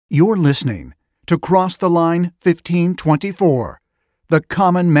You're listening to Cross the Line 1524, the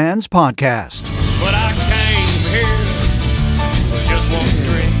Common Man's Podcast. But I came here for just one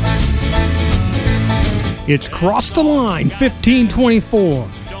drink. It's Cross the Line 1524.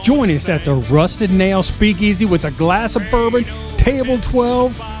 Join us at the Rusted Nail Speakeasy with a glass of bourbon, table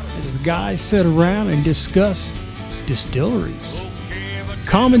 12, as the guys sit around and discuss distilleries,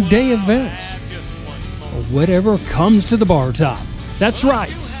 common day events, or whatever comes to the bar top. That's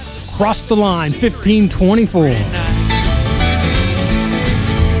right. Cross the Line 1524. Good-looking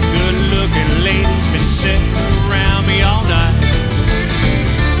ladies been sitting around me all night.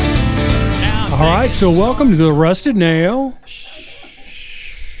 All right, so welcome to the Rusted Nail.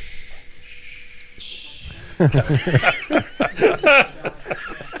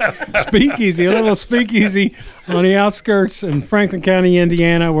 Speakeasy, a little speakeasy on the outskirts in Franklin County,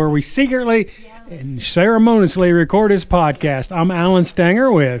 Indiana, where we secretly and ceremoniously record this podcast. I'm Alan Stanger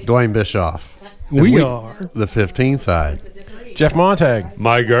with Dwayne Bischoff. We are the 15 side. Jeff Montag.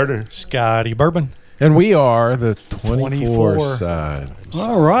 Mike Gardner. Scotty Bourbon. And we are the 24 side.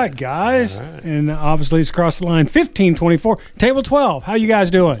 All right, guys. All right. And obviously it's Cross the Line 1524. Table 12. How you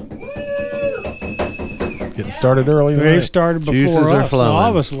guys doing? Getting started early tonight. They've started before Juices are us,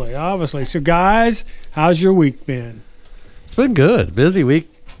 flowing. obviously. So, guys, how's your week been? It's been good. Busy week.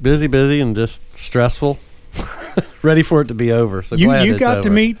 Busy, and just stressful. Ready for it to be over. So glad you it's got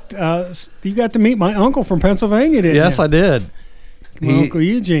over. you got to meet my uncle from Pennsylvania, didn't you? Yes, I did. My Uncle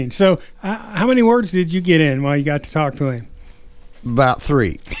Eugene. So, how many words did you get in while you got to talk to him? About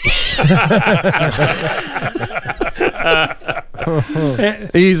 3.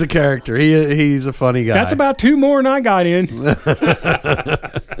 He's a character. He's a funny guy. That's about 2 more than I got in.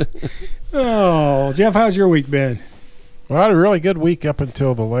 Oh, Jeff, how's your week been? Well, I had a really good week up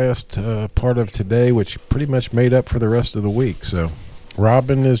until the last part of today, which pretty much made up for the rest of the week. So,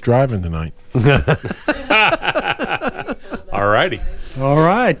 Robin is driving tonight. All righty. All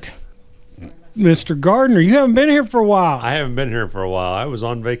right. Mr. Gardner, you haven't been here for a while. I haven't been here for a while. I was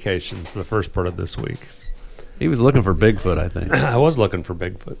on vacation for the first part of this week. He was looking for Bigfoot, I think. I was looking for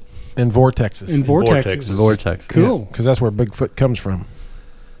Bigfoot. In Vortexes. In Vortexes. Vortex. Cool. Because that's where Bigfoot comes from,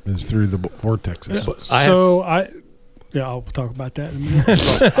 is through the Vortexes. I'll talk about that in a minute.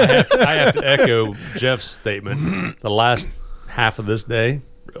 I have to echo Jeff's statement. The last half of this day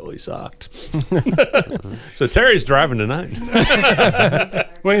really sucked. So Terry's driving tonight.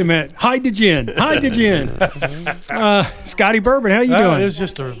 Wait a minute. Hide the gin. Scotty Bourbon, how you doing? It was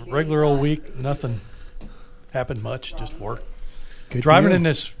just a regular old week. Nothing happened much. Just work. Good Driving deal. in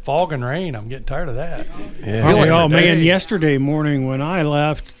this fog and rain, I'm getting tired of that. Yeah. Man, yesterday morning when I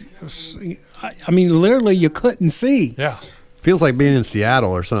left, I mean, literally you couldn't see. Yeah. Feels like being in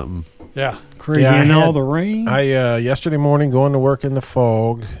Seattle or something. Yeah. Crazy. Yeah, and all the rain. Yesterday morning, going to work in the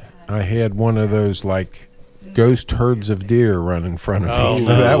fog, I had one of those like ghost herds of deer run in front of me. Oh,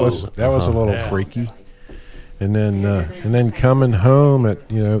 So no. that was a little freaky. And then coming home at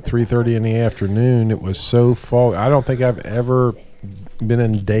 3:30 in the afternoon, it was so fog. I don't think I've ever been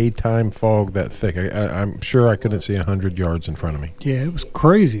in daytime fog that thick. I'm sure I couldn't see 100 yards in front of me. Yeah, it was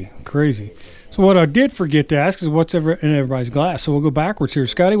crazy. So what I did forget to ask is what's in everybody's glass. So we'll go backwards here.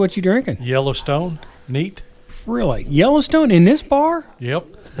 Scotty, what you drinking? Yellowstone. Neat. Really? Yellowstone in this bar? Yep.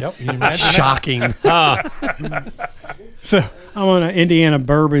 You imagine that? Shocking. So I'm on an Indiana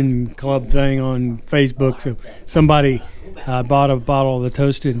Bourbon Club thing on Facebook. So somebody bought a bottle of the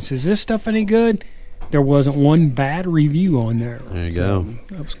Toasted and says, "Is this stuff any good?" There wasn't one bad review on there. There you go.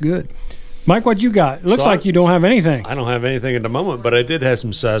 That was good. Mike, what you got? It looks So like you don't have anything. I don't have anything at the moment, but I did have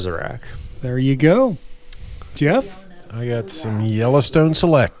some Sazerac. There you go. Jeff? I got some Yellowstone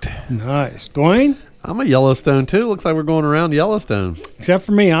Select. Nice. Dwayne? I'm a Yellowstone, too. Looks like we're going around Yellowstone. Except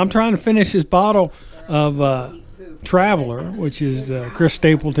for me. I'm trying to finish this bottle of Traveler, which is Chris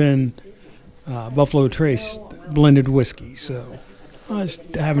Stapleton Buffalo Trace blended whiskey. So I was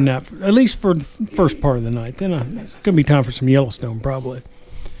having that at least for the first part of the night. Then it's going to be time for some Yellowstone probably.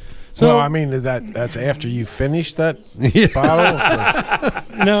 So, Well, I mean, that's after you finish that bottle? 'Cause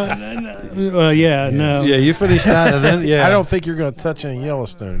no. Yeah, you finished that, and then, I don't think you're going to touch any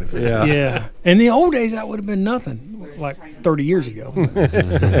Yellowstone. Yeah. In the old days, that would have been nothing, like 30 years ago.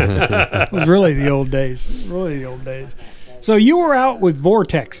 It was really the old days. So you were out with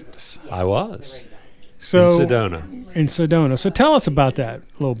Vortexes. I was. So In Sedona. So tell us about that a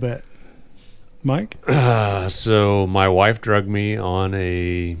little bit, Mike. So my wife drugged me on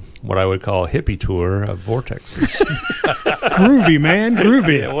what I would call a hippie tour of Vortexes. Groovy, man.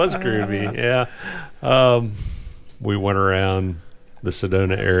 Groovy. It was groovy, yeah. We went around the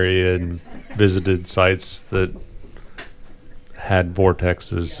Sedona area and visited sites that had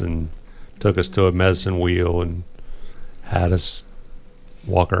vortexes and took us to a medicine wheel and had us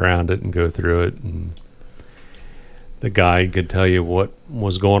walk around it and go through it. And the guide could tell you what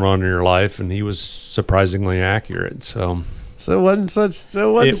was going on in your life, and he was surprisingly accurate. So it wasn't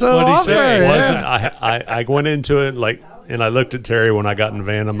so what'd he say? awkward. It wasn't. I went into it and I looked at Terry when I got in the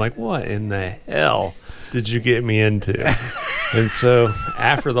van. I'm like, what in the hell did you get me into? And so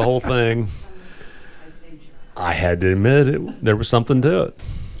after the whole thing, I had to admit there was something to it.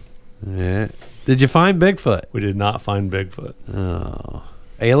 Yeah. Did you find Bigfoot? We did not find Bigfoot. Oh.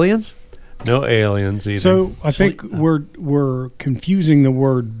 Aliens? No aliens either. So I think we're confusing the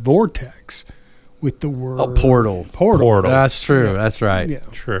word vortex with the word portal. Portal. That's true. That's right. Yeah,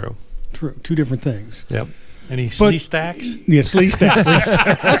 True. two different things. Yep. Any slee stacks? Yeah, slee stacks.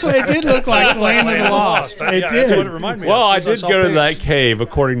 That's what it did look like. Land of the Lost. It Yeah, did. that's what it reminded me Well, of. I As soon as did saw go to pigs. that cave,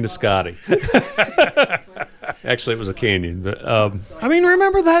 according to Scotty. Actually, it was a canyon, but I mean,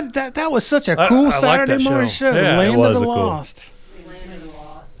 remember that was such a cool I like Saturday that morning show. show. Yeah, Land it was of the a cool. Lost.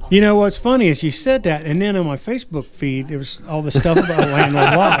 You know what's funny is you said that, and then on my Facebook feed there was all the stuff about Land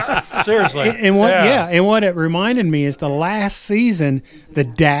of the Lost. Seriously. And what it reminded me is the last season, the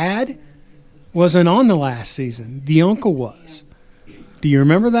dad wasn't on the last season. The uncle was. Do you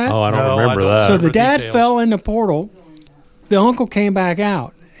remember that? I don't No, I remember don't. that. So the dad details. fell in the portal. The uncle came back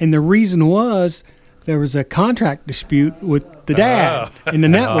out, and the reason was there was a contract dispute with the dad in the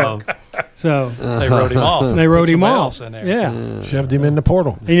network. So They wrote him off. they wrote Put him somebody off. else in there. Yeah. Shoved him in the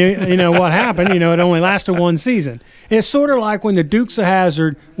portal. And you know what happened? It only lasted one season. It's sort of like when the Dukes of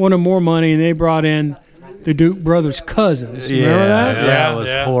Hazzard wanted more money and they brought in the Duke brothers' cousins. Remember that? That was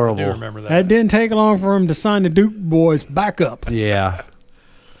I horrible. do remember that. That didn't take long for him to sign the Duke boys back up. Yeah.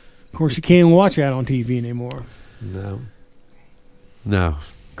 Of course, you can't watch that on TV anymore. No.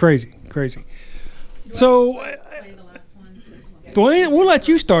 Crazy. So, Dwayne, we'll let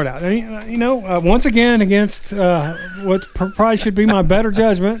you start out. Once again, against what probably should be my better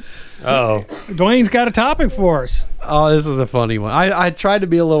judgment, Oh, Dwayne's got a topic for us. Oh, this is a funny one. I tried to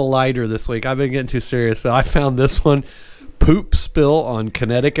be a little lighter this week. I've been getting too serious, so I found this one. Poop spill on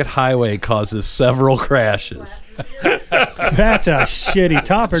Connecticut highway causes several crashes. That's a shitty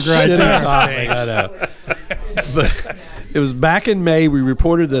topic right Shitty there. topic, I know. But it was back in May. We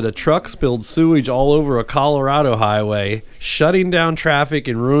reported that a truck spilled sewage all over a Colorado highway, shutting down traffic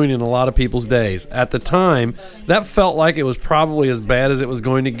and ruining a lot of people's days. At the time, that felt like it was probably as bad as it was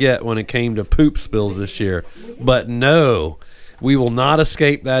going to get when it came to poop spills this year. But no, we will not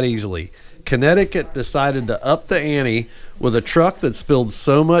escape that easily. Connecticut decided to up the ante with a truck that spilled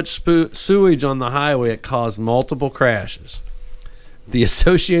so much sewage on the highway it caused multiple crashes. The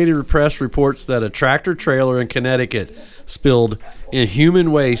Associated Press reports that a tractor trailer in Connecticut spilled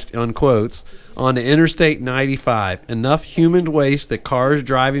inhuman waste, unquotes, onto Interstate 95. Enough human waste that cars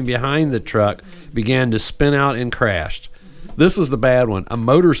driving behind the truck began to spin out and crashed. This was the bad one. A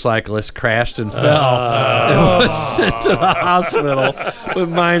motorcyclist crashed and fell and was sent to the hospital with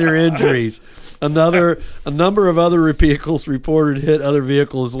minor injuries. A number of other vehicles reported hit other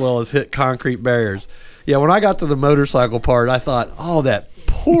vehicles as well as hit concrete barriers. Yeah, when I got to the motorcycle part, I thought, oh, that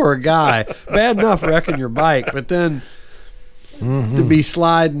poor guy. Bad enough wrecking your bike, but then to be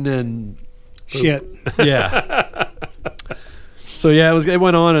sliding and Shit. yeah. So yeah, it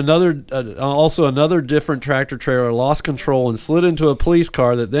went on. Another different tractor trailer lost control and slid into a police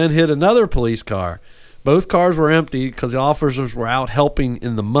car that then hit another police car. Both cars were empty because the officers were out helping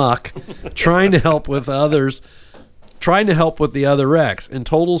in the muck, trying to help with the other wrecks. In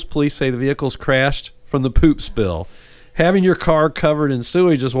total, police say the vehicles crashed from the poop spill. Having your car covered in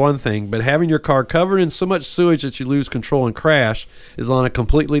sewage is one thing, but having your car covered in so much sewage that you lose control and crash is on a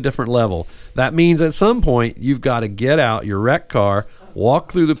completely different level. That means at some point you've got to get out your wrecked car,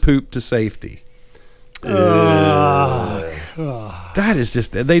 walk through the poop to safety. That is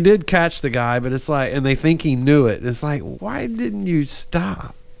just, they did catch the guy, but it's like, and they think he knew it. It's like, why didn't you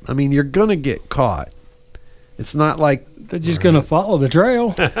stop? I mean, you're going to get caught. It's not like, They're just going to follow the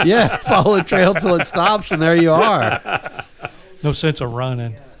trail. yeah, follow the trail till it stops and there you are. No sense of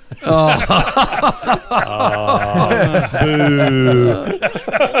running.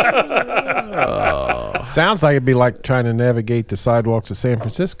 Sounds like it'd be like trying to navigate the sidewalks of San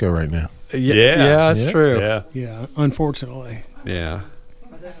Francisco right now. Yeah, that's Yeah. true. Yeah. Yeah, unfortunately. Yeah.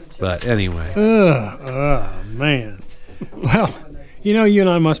 But anyway. Man. Well, you and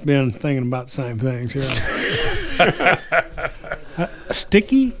I must have been thinking about the same things here.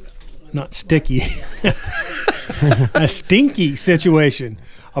 Not sticky. A stinky situation.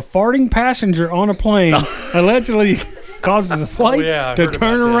 A farting passenger on a plane allegedly causes a flight I to heard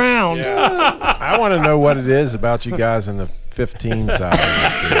turn about this. around. Yeah. I want to know what it is about you guys in the 15 size.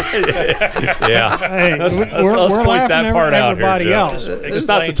 Yeah. Hey, Let's we're point laughing that at part out here, everybody Joe. else. It's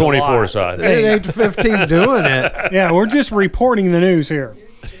not the 24 size. It ain't 15 doing it. Yeah, we're just reporting the news here.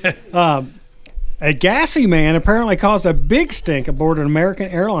 A gassy man apparently caused a big stink aboard an American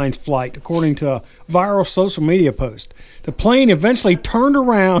Airlines flight, according to a viral social media post. The plane eventually turned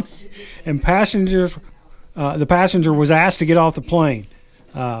around, and the passenger was asked to get off the plane.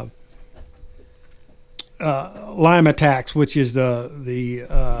 Lime Attacks, which is the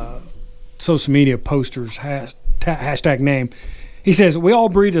social media poster's hashtag name. He says, "We all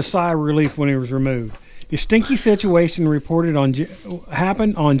breathed a sigh of relief when he was removed. The stinky situation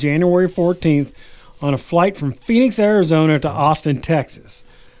happened on January 14th on a flight from Phoenix, Arizona to Austin, Texas.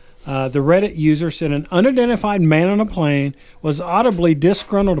 The Reddit user said an unidentified man on a plane was audibly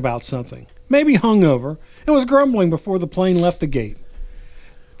disgruntled about something, maybe hungover, and was grumbling before the plane left the gate.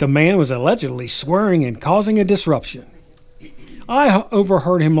 The man was allegedly swearing and causing a disruption. I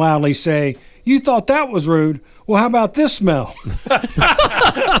overheard him loudly say, 'You thought that was rude? Well, how about this smell?'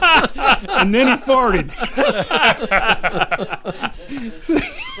 And then he farted.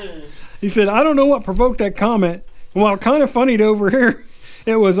 He said, 'I don't know what provoked that comment. And while kind of funny to overhear,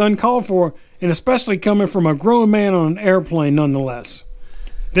 it was uncalled for, and especially coming from a grown man on an airplane nonetheless.'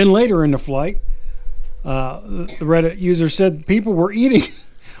 Then later in the flight, the Reddit user said people were eating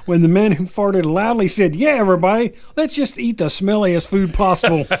when the man who farted loudly said, 'Yeah, everybody, let's just eat the smelliest food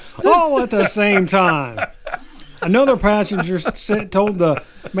possible all at the same time.' Another passenger told the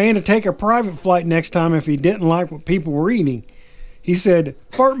man to take a private flight next time if he didn't like what people were eating. He said,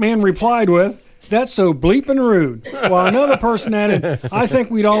 Fartman replied with, 'That's so bleeping rude,' while another person added, 'I think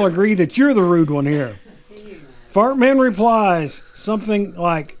we'd all agree that you're the rude one here.' Fartman replies something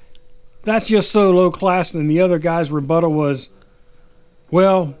like, 'That's just so low class,' and the other guy's rebuttal was,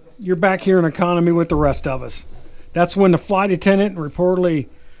 'Well, you're back here in economy with the rest of us.' That's when the flight attendant reportedly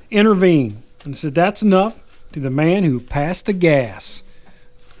intervened and said, 'That's enough,' to the man who passed the gas.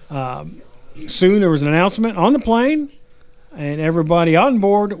 Soon there was an announcement on the plane, and everybody on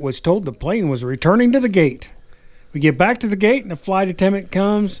board was told the plane was returning to the gate. We get back to the gate, and the flight attendant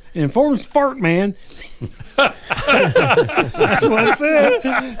comes and informs Fartman that's what it says,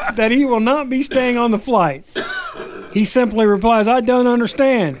 that he will not be staying on the flight. He simply replies, 'I don't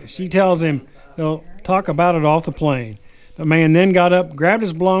understand.' She tells him they'll talk about it off the plane. The man then got up, grabbed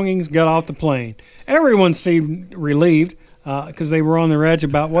his belongings, got off the plane. Everyone seemed relieved because they were on their edge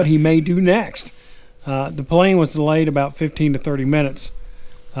about what he may do next. The plane was delayed about 15 to 30 minutes.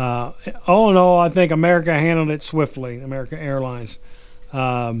 All in all, I think America handled it swiftly, American Airlines.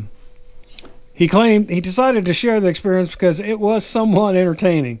 He claimed he decided to share the experience because it was somewhat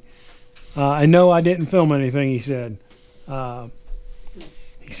entertaining. I know I didn't film anything, he said.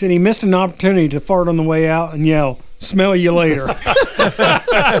 He said he missed an opportunity to fart on the way out and yell, "Smell you later."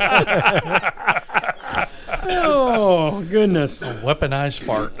 Oh, goodness. Weaponized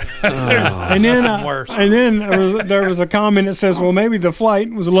fart. And then, Worse. and then there was a comment that says, well, maybe the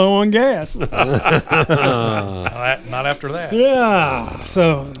flight was low on gas. Not after that. Yeah.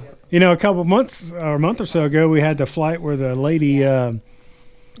 So, a couple months or a month or so ago, we had the flight where the lady from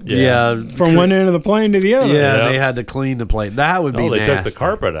one end of the plane to the other. Yeah, they had to clean the plane. That would be they nasty. took the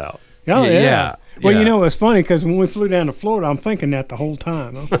carpet out. Oh, yeah. Yeah. Well, Yeah. it was funny because when we flew down to Florida, I'm thinking that the whole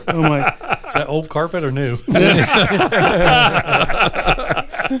time. I'm like, Is that old carpet or new?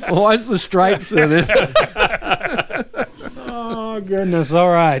 What's the stripes in it? oh, goodness. All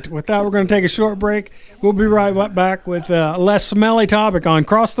right. With that, we're going to take a short break. We'll be right back with a less smelly topic on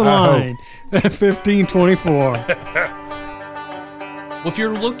Cross the Line at 1524. Well, if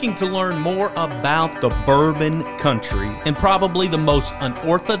you're looking to learn more about the bourbon country and probably the most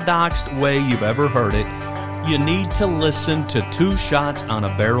unorthodox way you've ever heard it, you need to listen to Two Shots on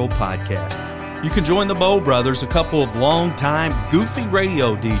a Barrel podcast. You can join the Bow Brothers, a couple of long-time goofy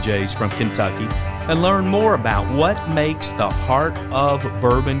radio DJs from Kentucky, and learn more about what makes the heart of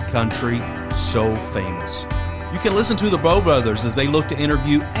bourbon country so famous. You can listen to the Bow Brothers as they look to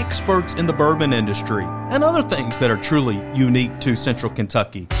interview experts in the bourbon industry and other things that are truly unique to Central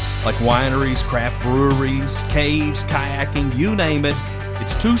Kentucky, like wineries, craft breweries, caves, kayaking, you name it.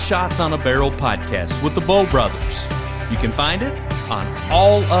 It's Two Shots on a Barrel podcast with the Bow Brothers. You can find it on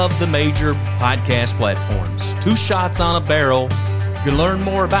all of the major podcast platforms. Two Shots on a Barrel. You can learn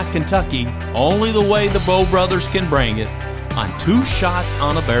more about Kentucky only the way the Bow Brothers can bring it on Two Shots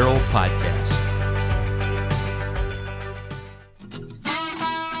on a Barrel podcast.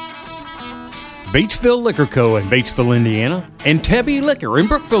 Batesville Liquor Co. in Batesville, Indiana, and Tebby Liquor in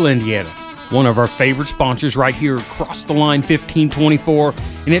Brookville, Indiana. one of our favorite sponsors right here across the line, 1524.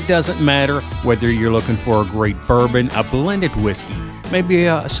 And it doesn't matter whether you're looking for a great bourbon, a blended whiskey, maybe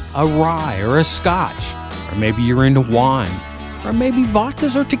a rye or a scotch, or maybe you're into wine, or maybe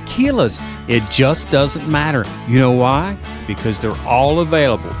vodkas or tequilas. It just doesn't matter. You know why? Because they're all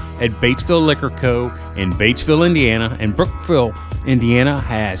available at Batesville Liquor Co. in Batesville, Indiana, and Brookville, Indiana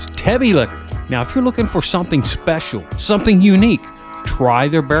has Tebby Liquor. Now, if you're looking for something special, something unique, try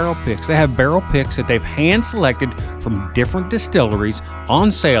their barrel picks. They have barrel picks that they've hand-selected from different distilleries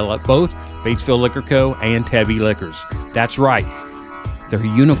on sale at both Batesville Liquor Co. and Tebby Liquors. That's right. They're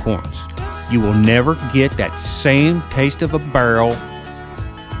unicorns. You will never get that same taste of a barrel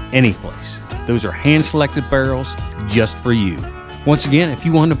anyplace. Those are hand-selected barrels just for you. Once again, if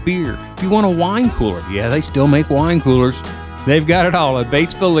you want a beer, if you want a wine cooler, yeah, they still make wine coolers. They've got it all at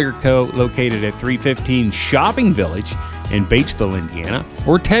Batesville Liquor Co., located at 315 Shopping Village in Batesville, Indiana,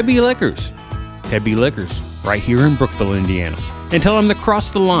 or Tebby Liquors. Tebby Liquors, right here in Brookville, Indiana. And tell them to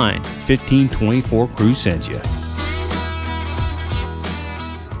Cross the Line, 1524 Crew sent you.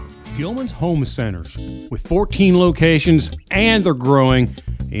 Gilman's Home Centers, with 14 locations, and they're growing.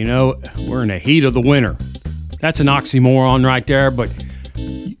 You know, we're in the heat of the winter. That's an oxymoron right there, but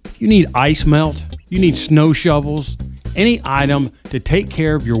if you need ice melt, you need snow shovels, any item to take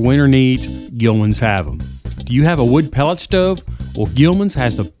care of your winter needs, Gilman's have them. Do you have a wood pellet stove? Well, Gilman's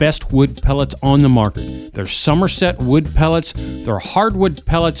has the best wood pellets on the market. They're Somerset wood pellets. They're hardwood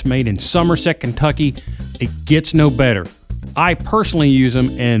pellets made in Somerset, Kentucky. It gets no better. I personally use them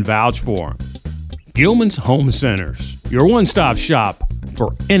and vouch for them. Gilman's Home Centers, your one-stop shop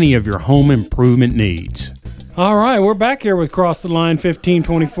for any of your home improvement needs. All right, we're back here with Cross the Line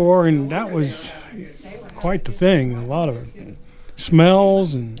 1524, and that was quite the thing. A lot of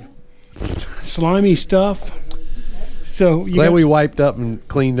smells and slimy stuff. So Glad we wiped up and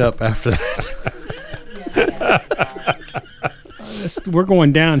cleaned up after that. We're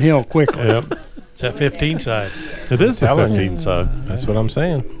going downhill quickly. Yep. It's that 15 side. It is the telling 15 you. side. That's what I'm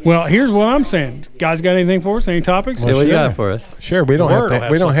saying. Well, here's what I'm saying. Guys, got anything for us? Any topics? Say what you sure. got for us. Sure, we don't Word will have to.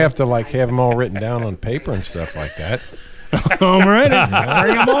 have We don't something. have to like have them all written down on paper and stuff like that. I'm ready.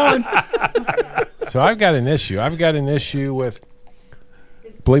 Bring them on. So I've got an issue. I've got an issue with,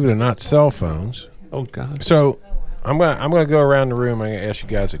 believe it or not, cell phones. Oh, God. So I'm gonna go around the room. I'm gonna ask you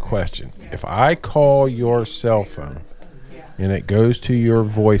guys a question. If I call your cell phone and it goes to your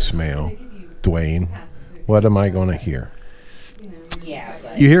voicemail, Dwayne, what am I gonna hear?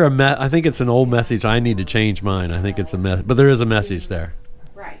 You hear I think it's an old message. I need to change mine. I think it's a mess, but there is a message there.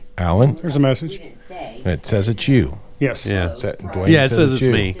 Alan, There's a message. it says it's you. Yes. Yeah. Dwayne Yeah, it says it's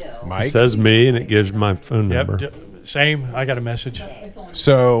you. me. Mike. It says me, and it gives my phone number. Yep. Same. I got a message.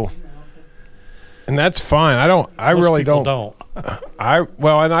 So, and that's fine. I Most really people don't.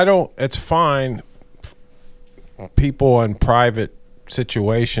 It's fine. People in private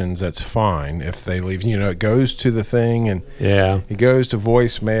situations, that's fine if they leave. You know, it goes to the thing and Yeah. it goes to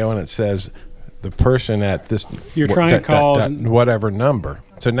voicemail and it says the person at this You're trying to call whatever number.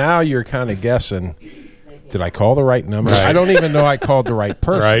 So now you're kind of guessing. Did I call the right number? Right. I don't even know I called the right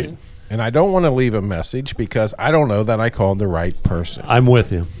person. Right. And I don't want to leave a message because I don't know that I called the right person. I'm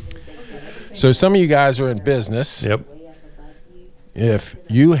with you. So some of you guys are in business. Yep. If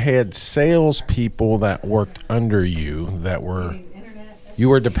you had salespeople that worked under you you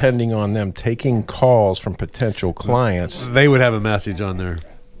were depending on them taking calls from potential clients. They would have a message on there.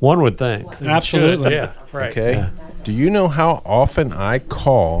 One would think. Absolutely. Yeah. Right. Okay. Yeah. Do you know how often I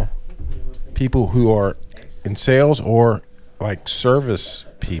call people who are in sales or like service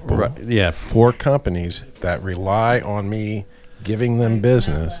people Right. Yeah. for companies that rely on me giving them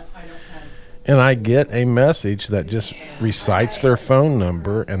business? And I get a message that just recites their phone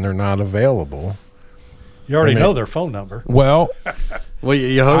number and they're not available. You already I mean- know their phone number. Well, Well,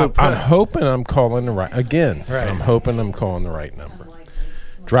 you hope. I'm hoping I'm calling the right again. Right. I'm hoping I'm calling the right number.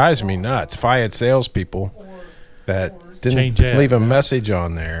 Drives me nuts. If I had salespeople that didn't Change that. leave a message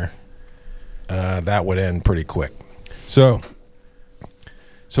on there, that would end pretty quick. So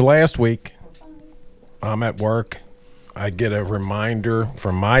last week, I'm at work. I get a reminder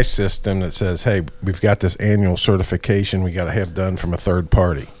from my system that says, "Hey, we've got this annual certification we got to have done from a third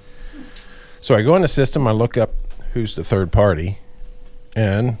party." So I go in the system. I look up who's the third party.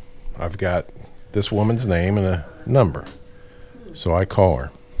 And I've got this woman's name and a number. So I call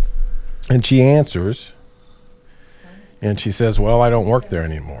her. And she answers. And she says, "Well, I don't work there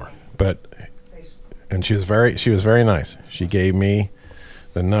anymore." And she was very nice. She gave me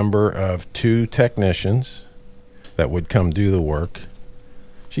the number of 2 technicians that would come do the work.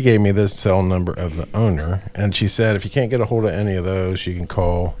 She gave me the cell number of the owner. And she said, if you can't get a hold of any of those, you can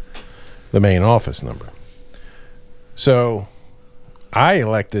call the main office number. So I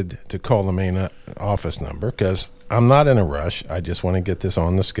elected to call the main office number because I'm not in a rush. I just want to get this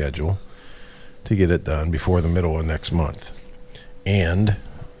on the schedule to get it done before the middle of next month. And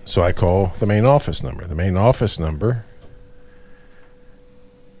so I call the main office number. The main office number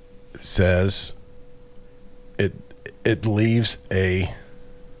says it leaves a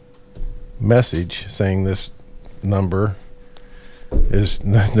message saying this number is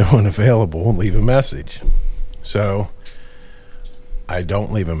no one available. Leave a message. So I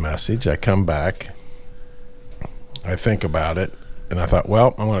don't leave a message. I come back. I think about it, and I thought,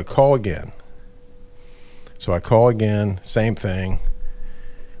 well, I'm going to call again. So I call again, same thing,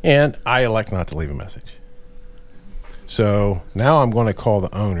 and I elect not to leave a message. So now I'm going to call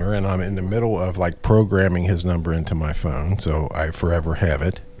the owner, and I'm in the middle of like programming his number into my phone, so I forever have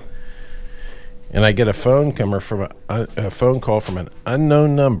it. And I get a phone call from an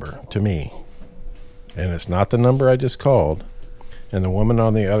unknown number to me, and it's not the number I just called. And the woman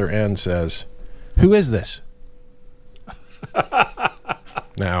on the other end says, "Who is this?"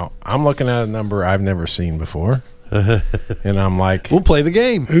 Now, I'm looking at a number I've never seen before. And I'm like, We'll play the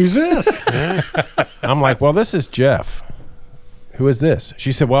game. Who's this? I'm like, well, this is Jeff. Who is this?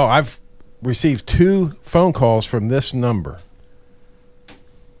 She said, well, I've received 2 phone calls from this number.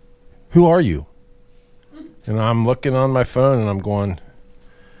 Who are you? And I'm looking on my phone and I'm going,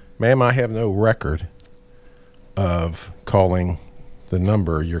 ma'am, I have no record of calling the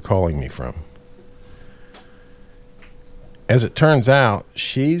number you're calling me from. As it turns out,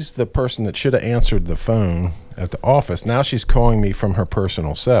 she's the person that should have answered the phone at the office. Now she's calling me from her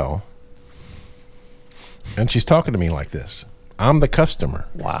personal cell. And she's talking to me like this. I'm the customer.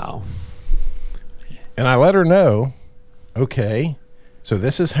 Wow. And I let her know, okay, so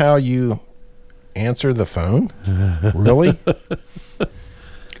this is how you answer the phone? Really?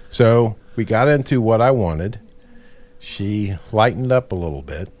 So we got into what I wanted. She lightened up a little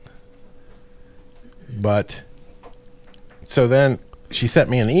bit. But so then she sent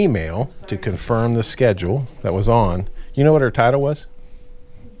me an email to confirm the schedule that was on. You know what her title was?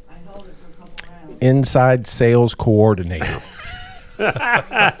 Inside Sales Coordinator.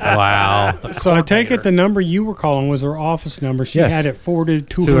 Wow. So I take it the number you were calling was her office number. She Yes. had it forwarded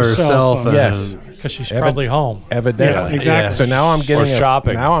to To her her cell cell phone. phone. Yes. Because she's probably home. Evidently. Yeah, exactly. So now I'm getting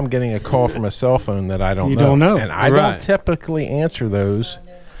shopping. now I'm getting a call from a cell phone that I don't You know. don't know. And I Right. don't typically answer those.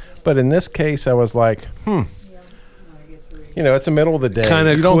 But in this case I was like, You know, it's the middle of the day.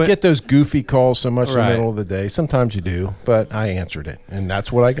 Kinda you don't quit- get those goofy calls so much in Right. the middle of the day. Sometimes you do, but I answered it, and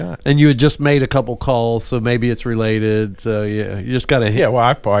that's what I got. And you had just made a couple calls, so maybe it's related. So yeah, you just got to hit. Yeah, well,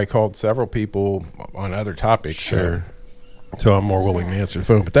 I probably called several people on other topics. Sure. So I'm more willing to answer the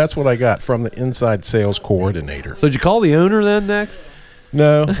phone. But that's what I got from the inside sales coordinator. So did you call the owner then next?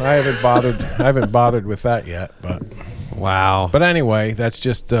 No, I haven't bothered. I haven't bothered with that yet. Wow. But anyway, that's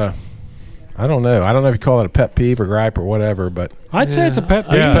just. I don't know. I don't know if you call it a pet peeve or gripe or whatever. But I'd say it's a pet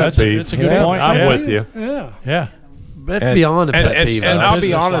peeve. Yeah, that's a good Yeah. point. I'm yeah. with you. Yeah. Yeah. That's beyond a pet peeve. And though. I'll be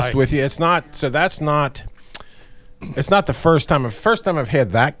Business honest like. with you. It's not. So that's not. It's not the first time. The first time I've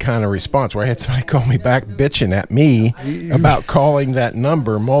had that kind of response where I had somebody call me back bitching at me about calling that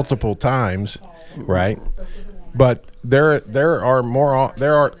number multiple times, right? But I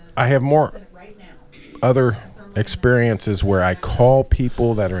have more other experiences where I call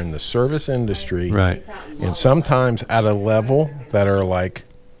people that are in the service industry, Right. and sometimes at a level that are like,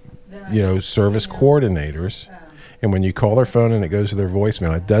 service coordinators. And when you call their phone and it goes to their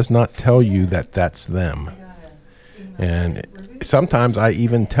voicemail, it does not tell you that that's them. And sometimes I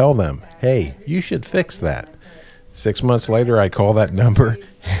even tell them, hey, you should fix that. 6 months later, I call that number.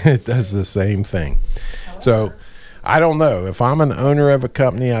 It does the same thing. So I don't know. If I'm an owner of a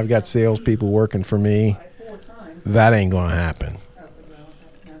company, I've got salespeople working for me, that ain't going to happen.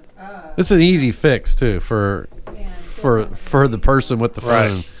 It's an easy fix too for the person with the phone.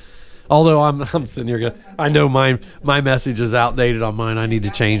 Right. Although I'm sitting here going, I know my message is outdated on mine. I need to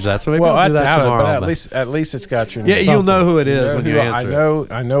change that. So maybe Well, I'll do I that doubt it, tomorrow. but but- at least it's got your Yeah, you'll something. know who it is when you I answer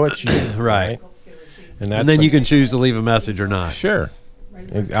it. I know it's you. Right. And, that's and then the- you can choose to leave a message or not. Sure.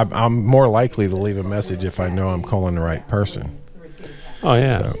 I'm more likely to leave a message if I know I'm calling the right person. Oh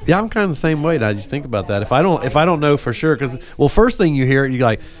yeah. So. Yeah, I'm kind of the same way. I just think about that. If I don't know for sure, because first thing you hear, you're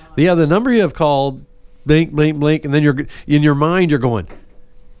like, the number you have called, blink, blink, blink, and then you're in your mind you're going,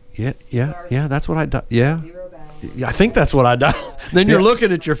 yeah, that's what I dialed. Yeah, I think that's what I dialed. Then you're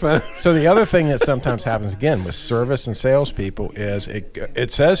looking at your phone. So the other thing that sometimes happens again with service and salespeople is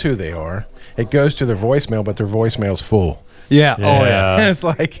it says who they are. It goes to their voicemail, but their voicemail's full. Yeah. Oh yeah. Yeah. And it's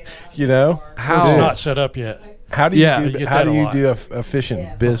like, It's How? not set up yet. How do you Yeah, you do, get how that do a you lot. do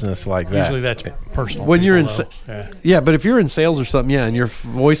efficient business like that? Usually that's personal. When you're in, people, though. yeah, but if you're in sales or something, yeah, and your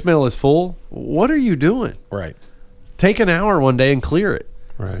voicemail is full, what are you doing? Right. Take an hour one day and clear it.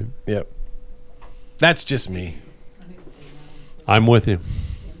 Right. Yep. That's just me. I'm with you.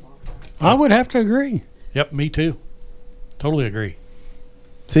 I would have to agree. Yep, me too. Totally agree.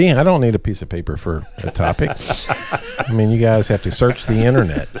 See, I don't need a piece of paper for a topic. I mean, you guys have to search the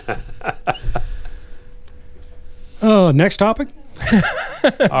internet. Next topic.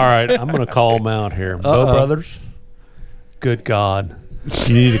 All right, I'm going to call them out here. Bo Brothers, good God.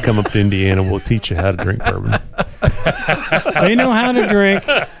 You need to come up to Indiana. We'll teach you how to drink bourbon. They know how to drink.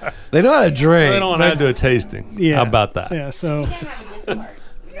 They know how to drink. They don't know how to do a tasting. Yeah. How about that? Yeah, so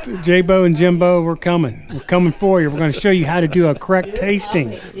J-Bo and Jimbo, we're coming. We're coming for you. We're going to show you how to do a correct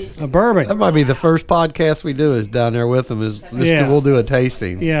tasting of bourbon. That might be the first podcast we do is down there with them. We'll do a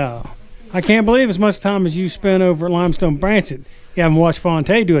tasting. Yeah. I can't believe as much time as you spent over at Limestone Branson, you haven't watched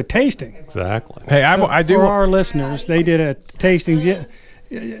Fonte do a tasting. Exactly. Hey, So I do. For our listeners, they did a tasting.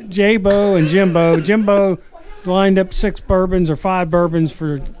 J-Bo and Jimbo lined up 6 bourbons or 5 bourbons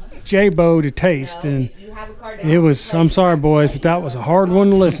for J-Bo to taste, and it was, I'm sorry, boys, but that was a hard one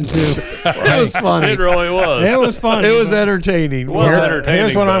to listen to. It was funny. It really was. It was funny. It was entertaining. It was entertaining.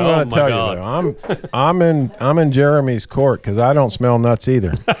 Here's what I'm going to but, tell oh, you. my Though. I'm in Jeremy's court because I don't smell nuts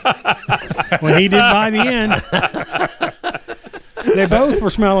either. Well, he did by the end. They both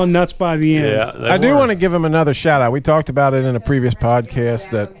were smelling nuts by the end. Yeah, I do want to give him another shout out. We talked about it in a previous podcast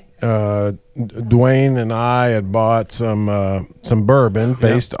that Dwayne and I had bought some bourbon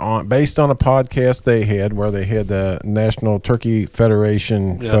based on a podcast they had where they had the National Turkey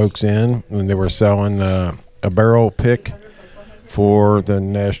Federation folks in, and they were selling a barrel pick for the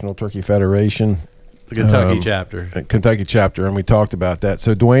National Turkey Federation. The Kentucky chapter. And we talked about that.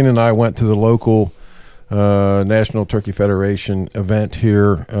 So Dwayne and I went to the local National Turkey Federation event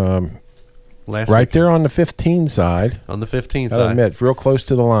here, right there on the 15 side. On the 15 I side. admit, real close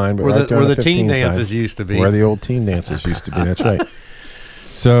to the line, but where right there on the the teen 15 dances side, used to be. where the old teen dances used to be. That's right.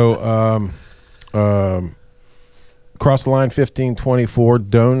 So, Cross the Line 1524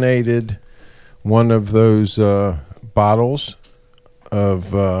 donated one of those bottles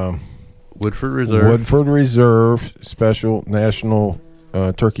of Woodford Reserve Special National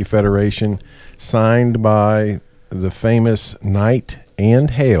Turkey Federation, signed by the famous Knight and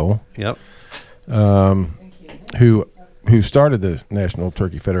Hale. Yep. Who started the National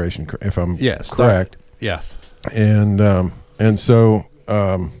Turkey Federation, if I'm correct. Yes. And so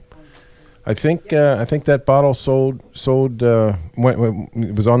I think that bottle sold it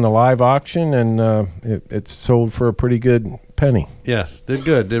was on the live auction, and it sold for a pretty good penny. Yes, did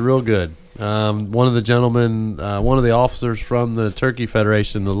real good. One of the gentlemen, one of the officers from the Turkey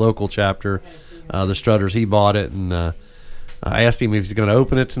Federation, the local chapter, the Strutters, he bought it, and I asked him if he's going to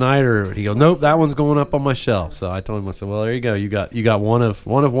open it tonight, or he goes, "Nope, that one's going up on my shelf." So I told him, I said, "Well, there you go. You got one of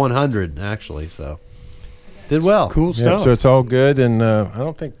 100 actually." So did well. Cool stuff. So it's all good, and I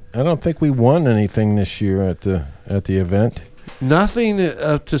don't think we won anything this year at the event. Nothing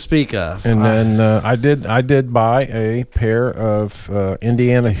to speak of. And then I did buy a pair of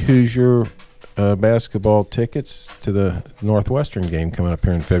Indiana Hoosier basketball tickets to the Northwestern game coming up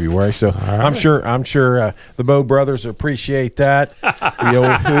here in February. So right. I'm sure the Bo brothers appreciate that. The old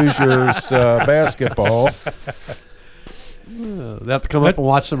Hoosiers basketball. They have to come up and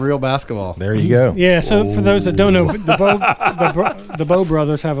watch some real basketball. There you go. Yeah. So for those that don't know, the Bo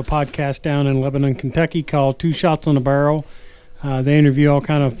brothers have a podcast down in Lebanon, Kentucky called Two Shots on the Barrel. They interview all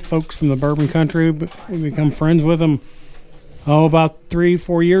kind of folks from the bourbon country. We become friends with them about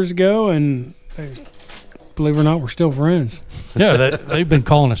 3-4 years ago, and believe it or not, we're still friends. Yeah, they've been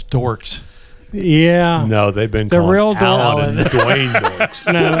calling us dorks. Yeah. No, they've been the calling real Alan and Dwayne dorks.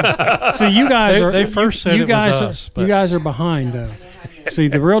 No. So you guys are. They first said you it guys was are, us. But you guys are behind though. See,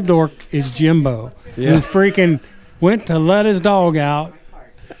 the real dork is Jimbo, who freaking went to let his dog out.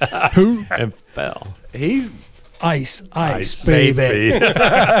 Who and fell. He's ice, baby.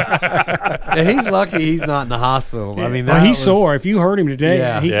 Yeah, he's lucky he's not in the hospital. I mean, he's sore. If you heard him today,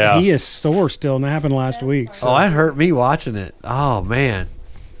 Yeah. he is sore still, and that happened last week. So. Oh, that hurt me watching it. Oh man,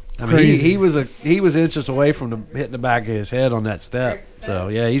 I mean, Crazy. he was inches away from hitting the back of his head on that step. So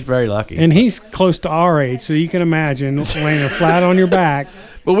yeah, he's very lucky. And he's close to our age, so you can imagine laying flat on your back.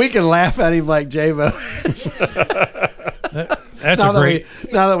 But we can laugh at him like J-Bo. that's a great.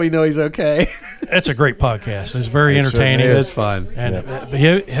 Now that we know he's okay. That's a great podcast. It's very entertaining. It's fun. And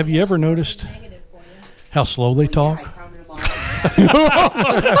have you ever noticed how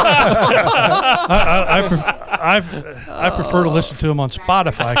I prefer to listen to them on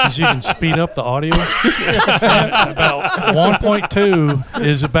Spotify because you can speed up the audio. About 1.2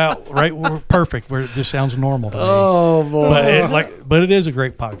 is about perfect where it just sounds normal to me. Oh boy! But it is a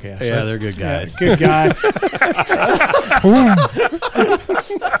great podcast. Yeah, right? they're good guys. Good guys.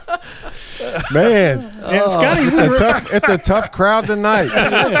 Man, Yeah, Scotty, it's a tough crowd tonight.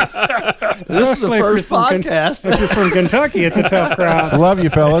 This is the first podcast. If you're from Kentucky, it's a tough crowd. Love you,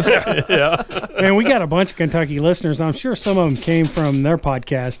 fellas. Man, we got a bunch of Kentucky listeners. I'm sure some of them came from their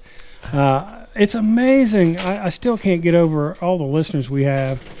podcast. It's amazing. I still can't get over all the listeners we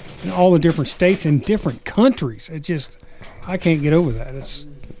have in all the different states and different countries. I can't get over that. It's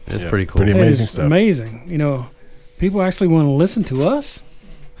pretty cool. Pretty amazing It is stuff. amazing. People actually want to listen to us.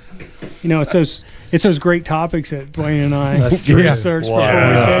 It's those great topics that Dwayne and I researched before we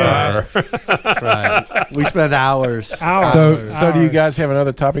came. That's right. We spend hours. So do you guys have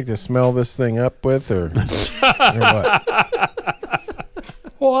another topic to smell this thing up with, or what?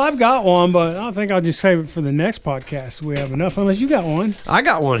 Well, I've got one, but I think I'll just save it for the next podcast. We have enough, unless you got one. I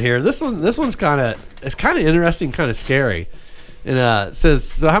got one here. This one's kind of interesting, kind of scary. And it says,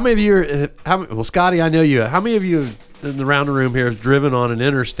 so how many of you well, Scotty, I know you. How many of you in the round room here have driven on an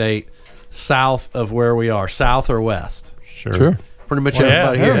interstate south of where we are, south or west? Sure. Pretty much Well, yeah,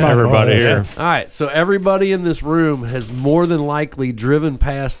 everybody here. Everybody here. All right, so everybody in this room has more than likely driven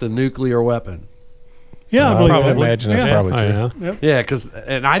past a nuclear weapon. Yeah, I I believe would that. imagine that's Yeah. probably Oh, true. yeah. Yeah,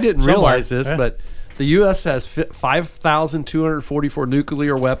 and I didn't Somewhere, realize this, yeah. but the U.S. has 5,244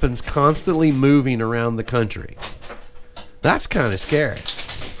 nuclear weapons constantly moving around the country. That's kind of scary.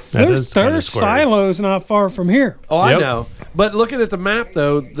 There's silos not far from here. Oh, I Yep. know. But looking at the map,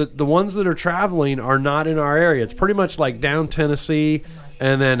 though, the ones that are traveling are not in our area. It's pretty much like down Tennessee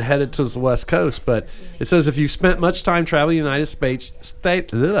and then headed to the West Coast. But it says if you've spent much time traveling in the United States,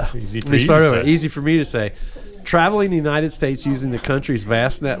 easy for me to say. Traveling the United States using the country's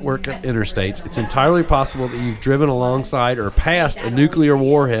vast network of interstates, it's entirely possible that you've driven alongside or past a nuclear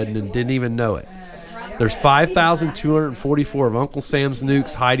warhead and didn't even know it. There's 5,244 of Uncle Sam's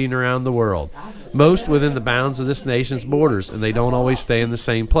nukes hiding around the world, most within the bounds of this nation's borders, and they don't always stay in the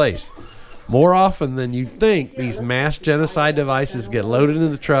same place. More often than you'd think, these mass genocide devices get loaded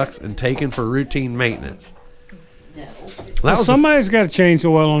into trucks and taken for routine maintenance. Well, somebody's got to change the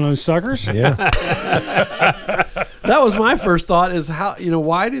oil on those suckers. Yeah. That was my first thought: is how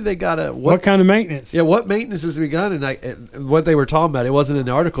why do they gotta What kind of maintenance? Yeah, what maintenance has begun? And what they were talking about, it wasn't in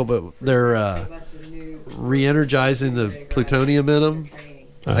the article, but they're re-energizing the plutonium in them.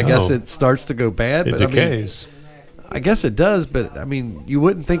 I guess it starts to go bad. It but decays. I guess it does, but you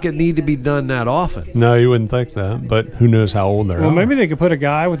wouldn't think it need to be done that often. No, you wouldn't think that, but who knows how old they're Well, maybe they could put a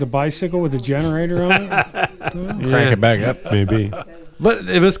guy with a bicycle with a generator on it. Crank it back up. Maybe. But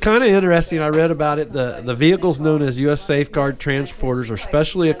it was kind of interesting. I read about it. The vehicles known as U.S. Safeguard transporters are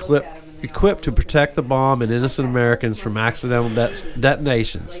specially equipped to protect the bomb and innocent Americans from accidental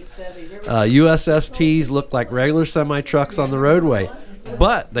detonations. USSTs look like regular semi-trucks on the roadway,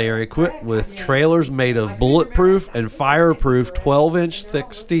 but they are equipped with trailers made of bulletproof and fireproof 12-inch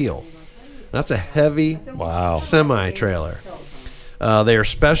thick steel. That's a heavy semi-trailer. They are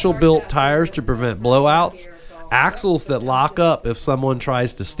special-built tires to prevent blowouts, axles that lock up if someone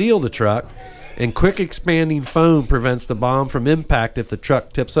tries to steal the truck, and quick-expanding foam prevents the bomb from impact if the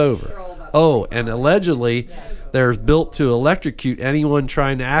truck tips over. Oh, and allegedly, they're built to electrocute anyone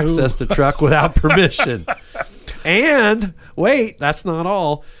trying to access the truck without permission. And, wait, that's not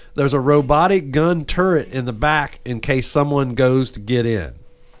all. There's a robotic gun turret in the back in case someone goes to get in.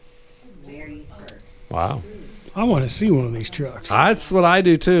 Wow. I want to see one of these trucks. That's what I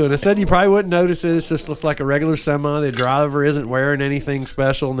do, too. And it said you probably wouldn't notice it. It just looks like a regular semi. The driver isn't wearing anything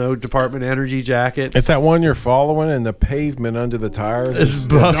special, no Department of Energy jacket. It's that one you're following, and the pavement under the tires is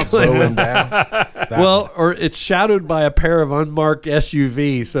buckling. slowing down. Well, or it's shadowed by a pair of unmarked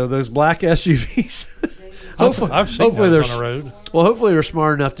SUVs. So those black SUVs. I've seen those on the road. Well, hopefully they're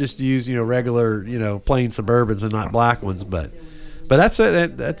smart enough just to use regular plain Suburbans and not black ones. But that's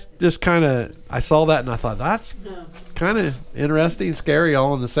it. That's just kind of, I saw that and I thought that's kind of interesting, scary,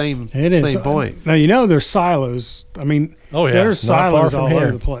 all in the same point. Now there's silos. I mean, there's silos all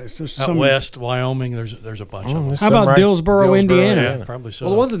over the place. There's Out west, Wyoming, there's a bunch of them. How about Dillsboro, Indiana? Yeah, probably so.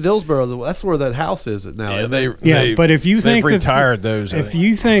 Well, the ones in Dillsboro, that's where that house is now. Yeah, but if you think they've retired those, if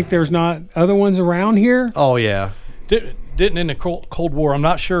you think there's not other ones around here, oh yeah, didn't in the Cold War? I'm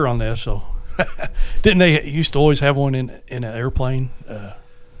not sure on this. So, didn't they used to always have one in an airplane?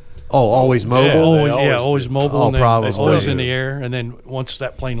 Always mobile. Always mobile. Oh, and then probably. always in the air, and then once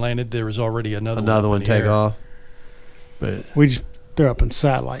that plane landed, there was already another one take off. But they're up in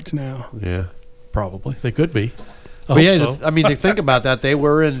satellites now. Yeah. Probably. They could be. I But yeah, hope so. I mean, to think about that, they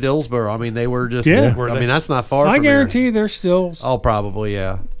were in Dillsboro. I mean, they were just. Yeah. Were I they? mean, that's not far. I from here. guarantee there's still Oh, probably,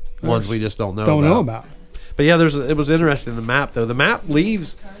 yeah. Ones we just don't know about. But yeah, it was interesting, the map, though. The map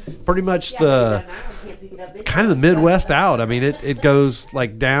leaves pretty much the kind of the Midwest out. I mean, it goes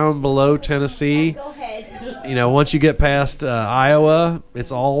like down below Tennessee. You know, once you get past Iowa,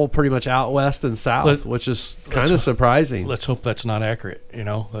 it's all pretty much out west and south, which is kind of surprising. Let's hope that's not accurate. You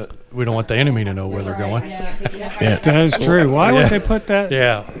know, we don't want the enemy to know where they're going. That is true. Why would they put that?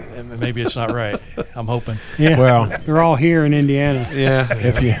 Yeah, and maybe it's not right. I'm hoping. Yeah. Well, They're all here in Indiana. Yeah.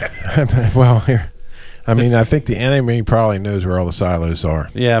 if you, well, here, I mean, I think the enemy probably knows where all the silos are.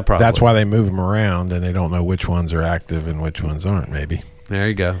 Yeah, probably. That's why they move them around, and they don't know which ones are active and which ones aren't. Maybe. There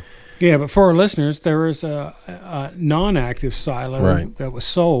you go. Yeah, but for our listeners, there is a non-active silo Right. that was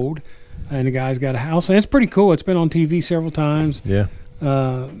sold, and the guy's got a house. And it's pretty cool. It's been on TV several times. Yeah.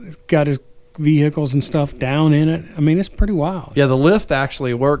 It's got his vehicles and stuff down in it. I mean, it's pretty wild. Yeah, the lift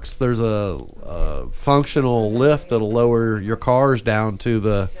actually works. There's a functional lift that'll lower your cars down to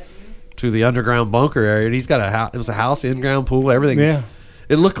the underground bunker area. And he's got a house. It was a house, in-ground pool, everything. Yeah.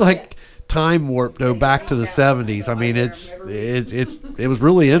 It looked like time warp though back to the 70s. I mean, it was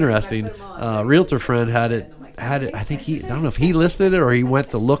really interesting. Realtor friend had it. I think I don't know if he listed it or he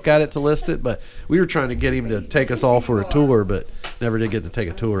went to look at it to list it, but we were trying to get him to take us all for a tour, but never did get to take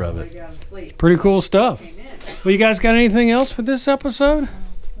a tour of it. Pretty cool stuff. Well, you guys got anything else for this episode?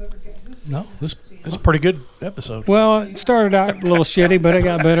 No, this is a pretty good episode. Well, it started out a little shitty, but it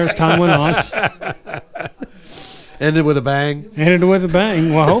got better as time went on. Ended with a bang. Ended with a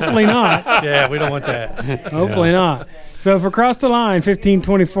bang. Well, hopefully not. Yeah, we don't want that. Hopefully not. So for Cross the Line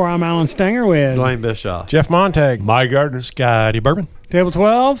 1524, I'm Alan Stenger with Dwayne Bischoff. Jeff Montag. My gardener. Scotty Bourbon. Table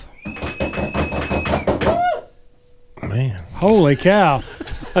 12. Man. Holy cow.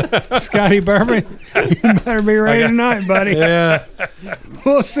 Scotty Bourbon, you better be ready tonight, buddy. Yeah.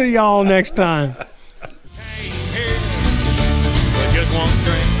 We'll see y'all next time. Just one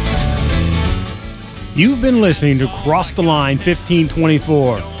drink. You've been listening to Cross the Line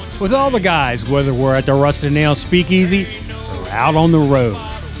 1524 with all the guys, whether we're at the Rusted Nail Speakeasy or out on the road.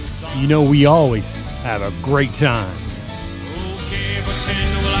 You know we always have a great time. Okay,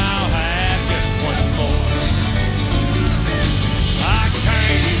 pretend well I'll have just one more. I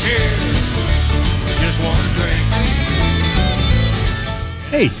came here for just one drink.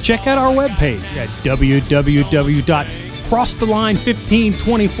 Hey, check out our webpage at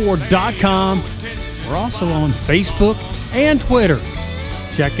www.crosstheline1524.com. We're also on Facebook and Twitter.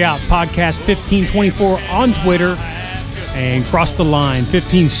 Check out Podcast 1524 on Twitter and Cross the Line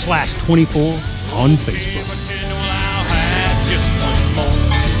 15/24 on Facebook. Pretend well I'll have just one more.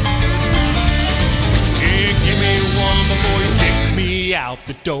 Yeah, give me one before you kick me out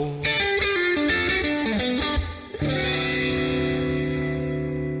the door.